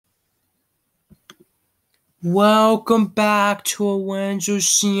Welcome back to Lorenzo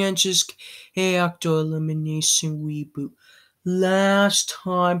Sanchez character elimination reboot. Last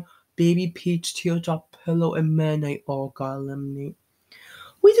time, Baby Peach, Teardrop Pillow, and Midnight all got eliminated.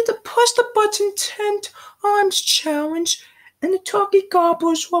 We did the push the button 10 times challenge, and the Turkey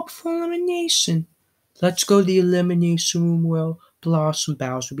Gobblers were up for elimination. Let's go to the elimination room where Blossom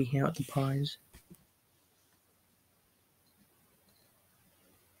Bowers will be handing out the prize.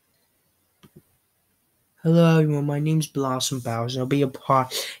 Hello everyone, my name's Blossom Bowers and I'll be a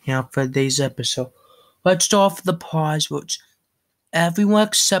part for today's episode. Let's start off with the prize votes. Everyone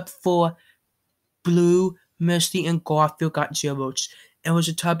except for Blue, Misty, and Garfield got 0 votes. It was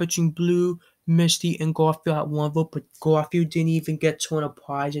a tie between Blue, Misty, and Garfield at 1 vote, but Garfield didn't even get to win a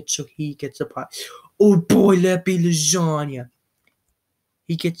prize, so he gets the prize. Oh boy, let be lasagna.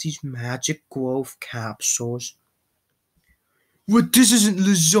 He gets these magic growth capsules. What, this isn't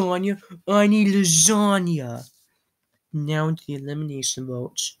lasagna? I need lasagna. Now into the elimination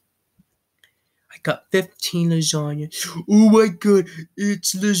votes. I got 15 lasagna. Oh my god,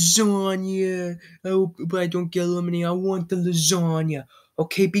 it's lasagna. But I don't get eliminated. I want the lasagna.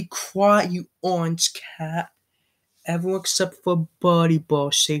 Okay, be quiet, you orange cat. Everyone except for Buddy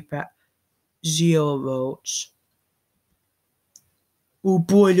Ball safe at 0 votes. Oh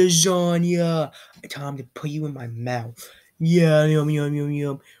boy, lasagna. Time to put you in my mouth. Yeah, yum, yum, yum,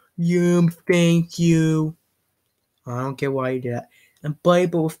 yum. Yum, thank you. I don't get why you did that. And Buddy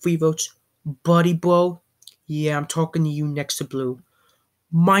Bro with 3 votes. Buddy Bro? Yeah, I'm talking to you next to Blue.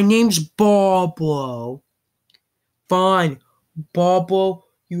 My name's Barbro. Fine. Barbro,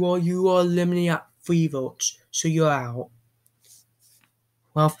 you are eliminated at 3 votes, so you're out.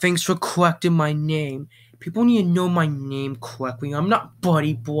 Well, thanks for correcting my name. People need to know my name correctly. I'm not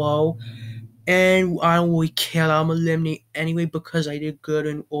Buddy Bro. And I don't really care that I'm eliminated anyway because I did good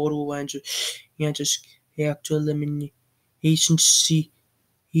in Auto Ranger. Yeah, just have to eliminate season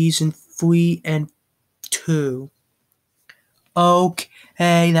 3 and 2. Okay,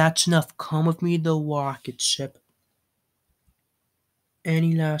 that's enough. Come with me to the rocket ship.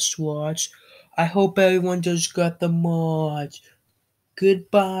 Any last words? I hope everyone just got the mods.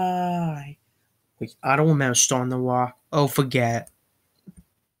 Goodbye. Wait, I don't remember starting the rock. Oh, forget.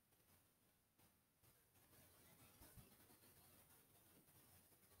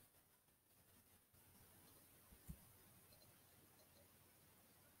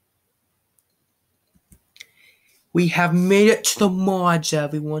 We have made it to the mods,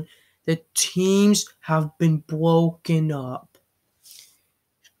 everyone. The teams have been broken up.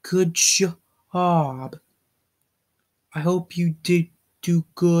 Good job. I hope you did do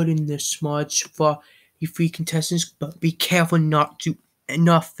good in this much for you 3 contestants, but be careful not to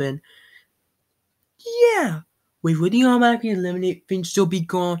nothing. Yeah. Wait, would the automatically eliminate thing still be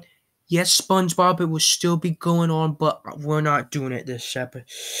going? Yes, SpongeBob, it will still be going on, but we're not doing it this episode.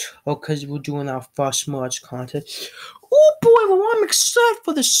 Oh, because we're doing our first Smudge contest. Oh boy, well, I'm excited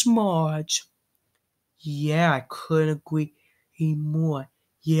for the Smudge. Yeah, I couldn't agree more.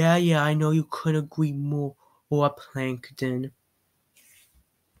 Yeah, I know you couldn't agree more. Or Plankton.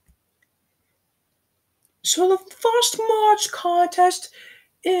 So the first March contest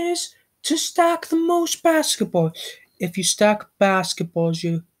is to stack the most basketballs. If you stack basketballs,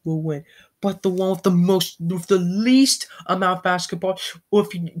 you will win. But the one with the least amount of basketball, or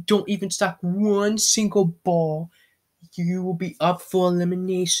if you don't even stack one single ball, you will be up for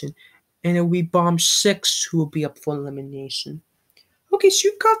elimination. And it will be Bomb 6 who will be up for elimination. Okay, so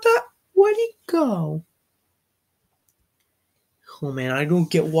you got that? Where'd he go? Oh man, I don't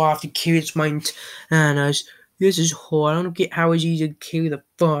get why I have to carry my antennas. This is hard. I don't get how it's easy to carry the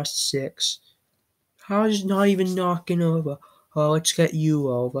first 6. How is it not even knocking over? Oh, let's get you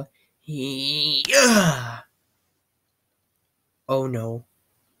over. Yeah. Oh no.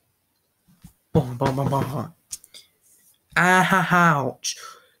 Boom, boom, boom, boom. Ouch.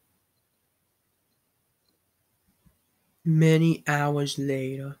 Many hours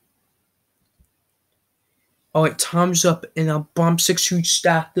later. Alright, time's up, and I'll Bomb 6 who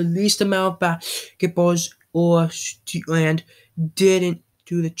stacked the least amount of basketballs and didn't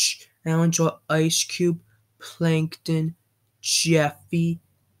do the challenge or Ice Cube, Plankton, Jeffy,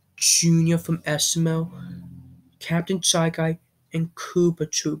 Jr. from SML, Captain Shy Guy, and Koopa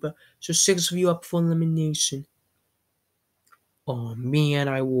Troopa. So 6 of you up for elimination. Oh man,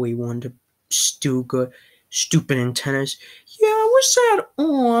 I really wanted to do good. Stupid antennas. Yeah, I wish I had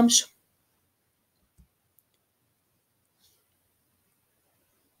arms.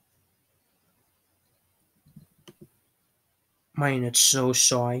 My internet's so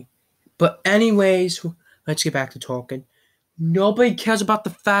sorry. But anyways, let's get back to talking. Nobody cares about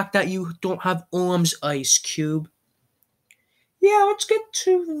the fact that you don't have arms, Ice Cube. Yeah, let's get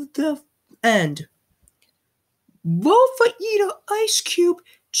to the end. Roll for Eater, Ice Cube,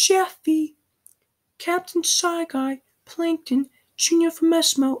 Jeffy, Captain Shy Guy, Plankton, Junior from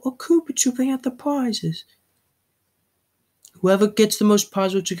Esmo, or Koopa Troopa at the prizes. Whoever gets the most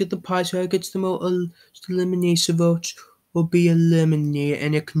prize votes will get the prize. Whoever gets the most elimination votes will be eliminated.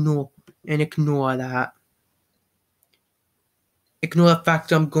 And ignore that. Ignore the fact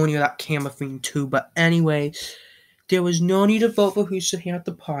that I'm going to that camera thing too. But anyway, there was no need to vote for who should have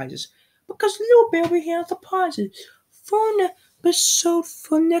the prizes, because Little Bear will have the prizes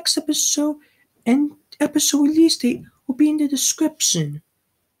for next episode, and episode release date will be in the description.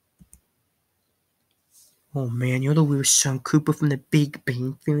 Oh man, you're the real Son Cooper from the Big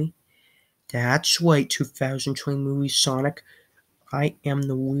Bang Theory. That's right, 2020 movie Sonic. I am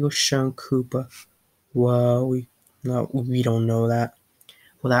the real Son Cooper. Well, we don't know that.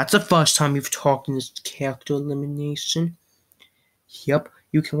 Well, that's the first time you've talked in this character elimination. Yep,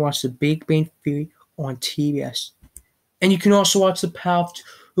 you can watch the Big Bang Theory on TBS. And you can also watch the Power of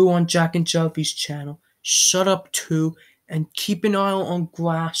Two on Jack and Jelly's channel. Shut up, too, and keep an eye on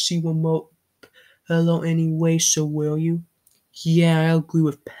Grassy Remote. Hello anyway, so will you? Yeah, I agree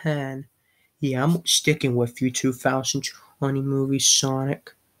with Pen. Yeah, I'm sticking with you, 2020 movie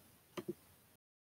Sonic.